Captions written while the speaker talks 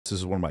this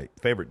is one of my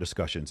favorite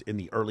discussions. In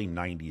the early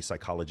 90s,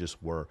 psychologists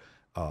were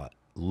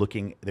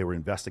they were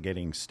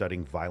investigating,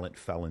 studying violent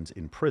felons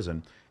in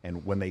prison.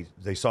 And when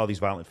they saw these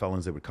violent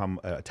felons, they would come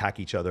attack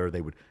each other.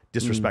 They would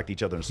disrespect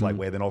each other in a slight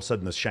way. Then all of a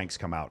sudden the shanks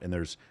come out and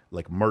there's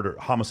like murder,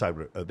 homicide.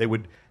 They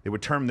would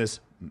term this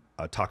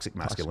toxic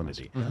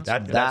masculinity.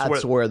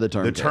 That's where the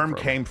term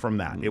came from.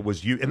 That it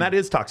was you, and that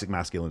is toxic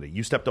masculinity.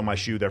 You stepped on my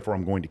shoe, therefore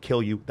I'm going to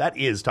kill you. That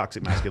is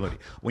toxic masculinity.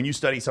 When you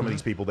study some of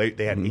these people,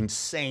 they had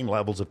insane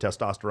levels of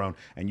testosterone,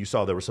 and you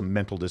saw there were some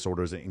mental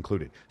disorders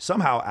included.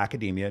 Somehow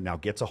academia now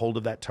gets a hold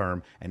of that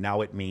term, and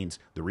now it means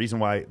the reason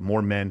why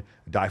more men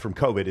die from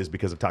COVID is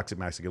because of toxic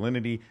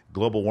masculinity.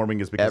 Global warming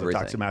is because of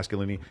toxic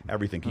masculinity.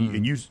 Everything.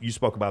 And you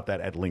spoke about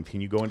that at length. Can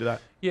you go into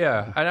that?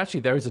 Yeah, and actually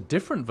there is a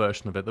different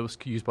version of it that was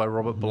used by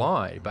Robert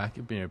Bly back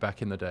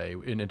in the day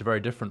in a very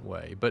different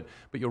way. But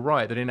you're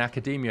right that in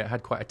academia it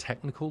had quite a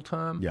technical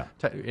term. Yeah.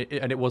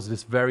 And it was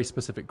this very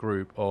specific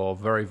group of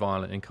very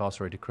violent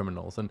incarcerated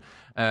criminals. And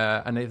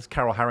it's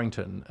Carol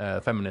Harrington,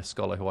 a feminist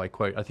scholar who I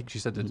quote. I think she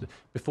said that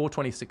before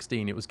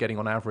 2016 it was getting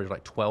on average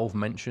like 12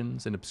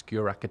 mentions in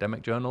obscure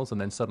academic journals,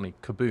 and then suddenly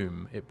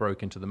kaboom, it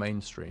broke into the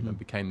mainstream and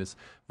became this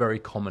very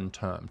common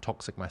term,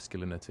 toxic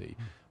masculinity.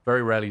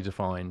 Very rarely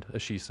defined,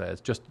 as she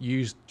says, just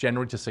used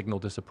generally to signal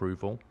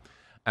disapproval.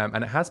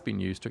 And it has been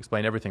used to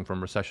explain everything from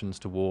recessions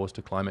to wars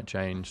to climate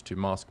change to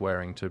mask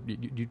wearing to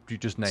you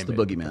just name it. It's the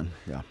boogeyman.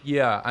 Yeah.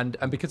 Yeah, and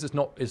because it's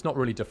not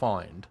really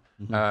defined,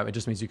 it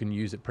just means you can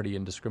use it pretty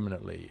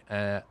indiscriminately.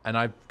 And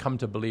I've come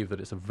to believe that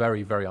it's a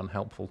very, very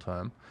unhelpful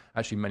term.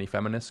 Actually, many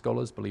feminist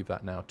scholars believe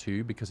that now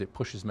too, because it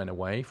pushes men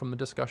away from the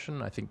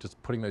discussion. I think just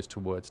putting those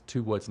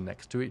two words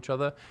next to each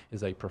other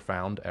is a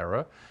profound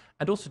error.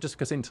 And also just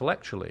because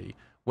intellectually,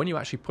 when you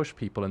actually push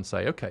people and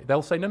say, okay,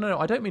 they'll say, no,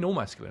 I don't mean all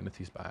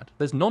masculinity is bad.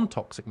 There's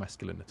non-toxic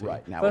masculinity.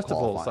 Right, now first of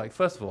all,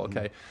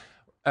 okay,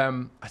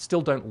 I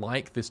still don't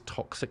like this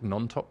toxic,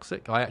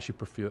 non-toxic. I actually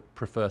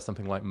prefer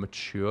something like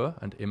mature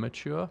and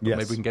immature. But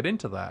maybe we can get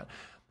into that.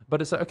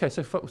 But it's like, okay,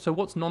 so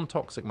what's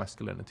non-toxic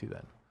masculinity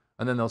then?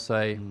 And then they'll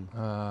say,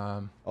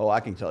 I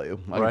can tell you.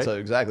 I can tell you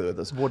exactly what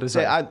this. What is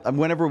that?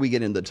 Whenever we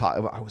get into talk,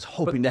 I was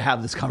hoping to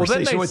have this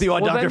conversation with you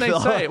on Dr.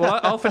 Phil.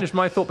 I'll finish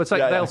my thought, but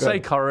they'll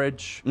say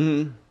courage.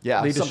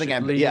 Yeah, something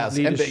ambiguous.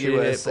 And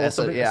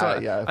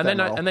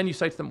then you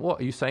say to them,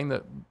 what? Are you saying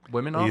that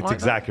women aren't like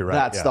exactly right.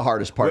 That's the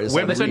hardest part.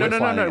 Women say,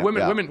 no.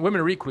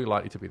 Women are equally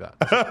likely to be that.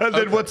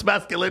 Then what's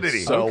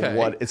masculinity? So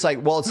what? It's like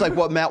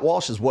what Matt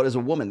Walsh is. What is a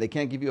woman? They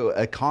can't give you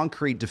a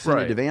concrete,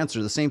 definitive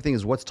answer. The same thing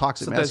as what's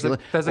toxic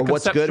masculinity, or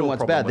what's good and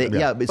what's bad.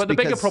 But the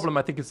bigger problem,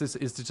 I think, is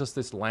just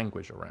this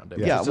language around it.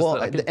 Yeah,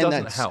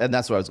 and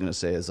that's what I was going to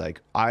say. Is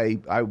like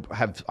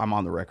I'm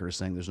on the record as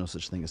saying there's no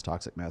such thing as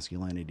toxic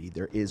masculinity.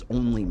 There is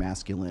only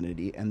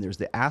masculinity, and there's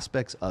the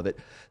aspects of it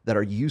that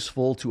are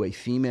useful to a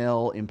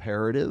female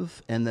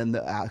imperative, and then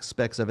the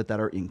aspects of it that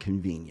are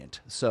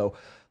inconvenient. So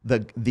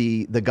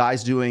the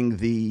guys doing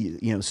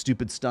the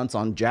stupid stunts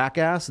on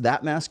Jackass,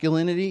 that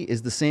masculinity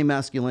is the same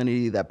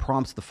masculinity that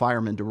prompts the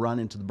fireman to run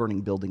into the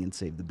burning building and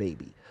save the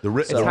baby.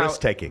 It's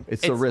risk taking.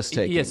 It's the risk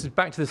taking. Yes,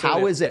 back to this.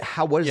 What is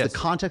the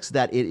context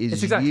that it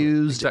is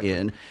used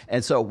in?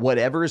 And so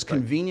whatever is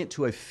convenient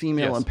to a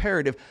female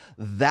imperative,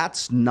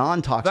 that's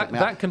non-toxic.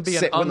 That can be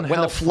an unhelpful.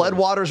 When the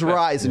floodwaters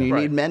rise and you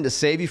need men to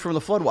save you from the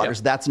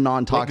floodwaters, that's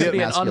non-toxic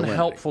masculinity. It can be an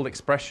unhelpful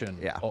expression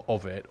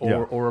of it,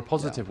 or a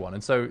positive one.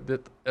 And so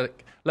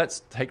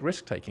let's take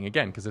risk taking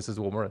again, because this is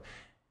what we're.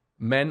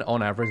 Men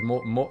on average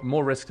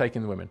more risk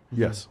taking than women.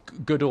 Yes.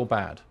 Good or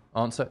bad?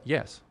 Answer: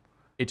 yes.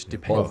 It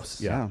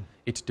depends. Yeah.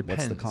 It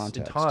depends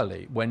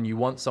entirely. When you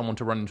want someone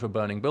to run into a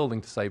burning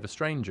building to save a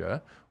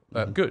stranger,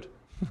 good.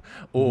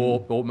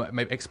 or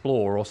maybe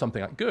explore or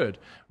something like good.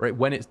 Right?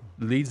 When it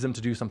leads them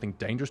to do something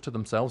dangerous to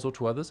themselves or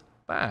to others,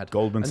 bad.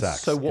 Goldman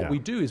Sachs. So what we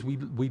do is we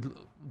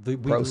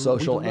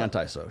pro-social,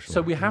 anti-social.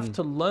 So we have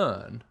to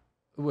learn,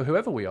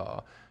 whoever we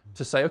are,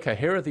 to say, okay,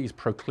 here are these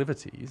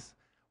proclivities.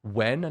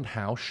 When and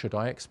how should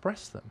I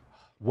express them?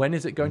 When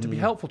is it going to be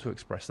helpful to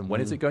express them?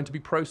 When is it going to be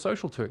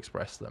pro-social to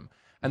express them?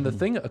 And the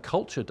thing that a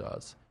culture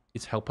does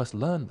is help us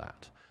learn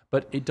that.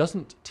 But it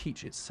doesn't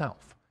teach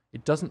itself.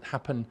 It doesn't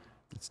happen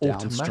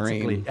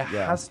automatically. It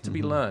has to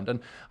be learned. And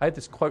I had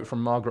this quote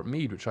from Margaret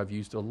Mead, which I've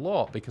used a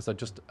lot because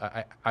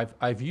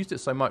I've used it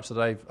so much that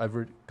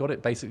I've got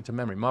it basically to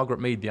memory. Margaret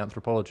Mead, the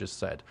anthropologist,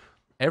 said,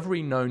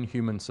 every known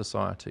human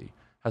society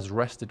has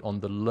rested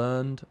on the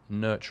learned,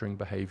 nurturing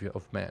behavior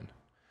of men.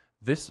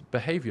 This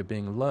behavior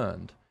being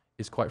learned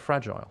is quite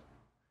fragile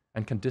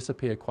and can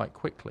disappear quite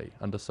quickly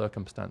under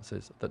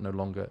circumstances that no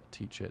longer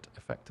teach it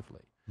effectively.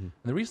 And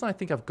the reason I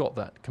think I've got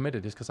that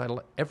committed is because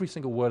every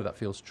single word of that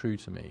feels true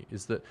to me,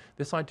 is that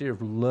this idea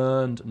of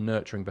learned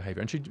nurturing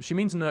behavior, and she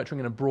means nurturing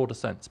in a broader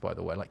sense, by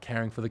the way, like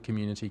caring for the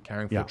community,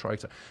 caring for the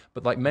tribe,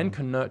 but like men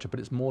can nurture, but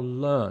it's more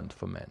learned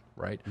for men,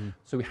 right?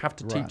 So we have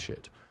to teach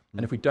it.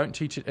 And if we don't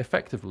teach it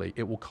effectively,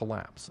 it will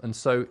collapse. And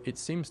so it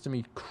seems to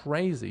me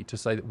crazy to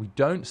say that we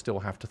don't still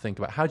have to think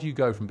about how do you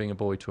go from being a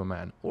boy to a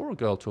man or a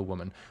girl to a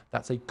woman.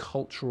 That's a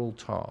cultural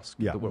task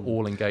that we're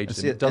all engaged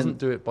in. It doesn't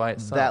do it by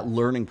itself. That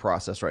learning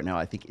process right now,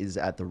 I think, is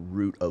at the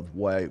root of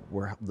why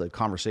the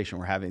conversation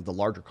we're having, the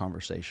larger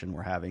conversation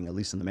we're having, at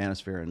least in the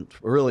manosphere and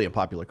really in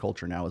popular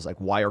culture now, is like,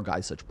 why are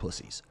guys such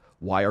pussies?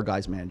 Why are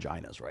guys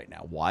manginas right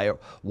now?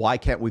 Why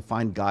can't we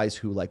find guys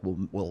who like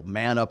will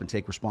man up and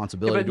take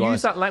responsibility? Why do you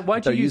use that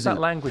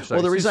language? Though?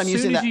 Well, the reason I'm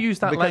using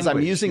that because I'm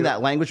using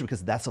that language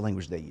because that's the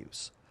language they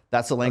use.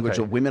 That's the language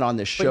of women on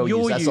this show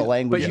use. That's the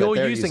language that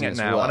they're using it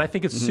now, well. and I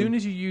think as soon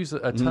as you use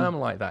a term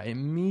like that, it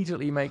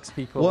immediately makes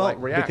people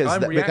react.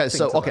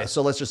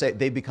 So let's just say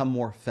they become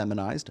more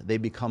feminized. They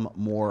become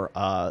more.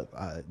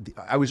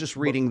 I was just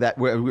reading that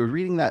we were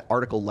reading that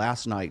article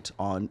last night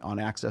on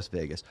Access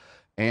Vegas.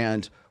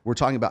 And we're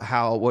talking about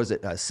how,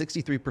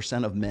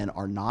 63% of men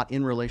are not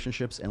in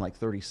relationships and like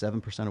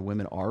 37% of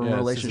women are in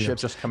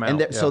relationships. Just come out.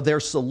 And so their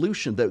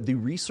solution, the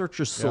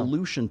researchers'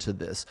 solution to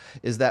this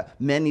is that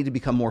men need to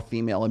become more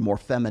female and more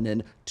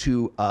feminine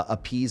to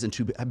appease and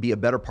to be a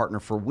better partner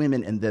for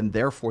women. And then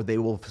therefore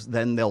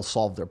they'll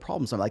solve their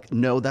problems. I'm like,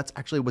 no, that's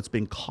actually what's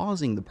been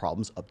causing the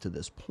problems up to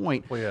this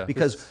point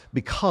because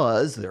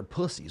they're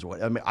pussies.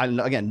 I mean,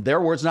 again,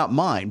 their words, not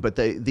mine, but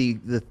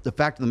the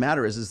fact of the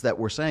matter is that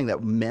we're saying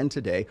that men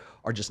today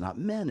are just not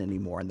men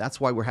anymore. And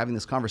that's why we're having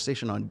this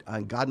conversation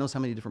on God knows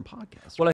how many different podcasts. Well,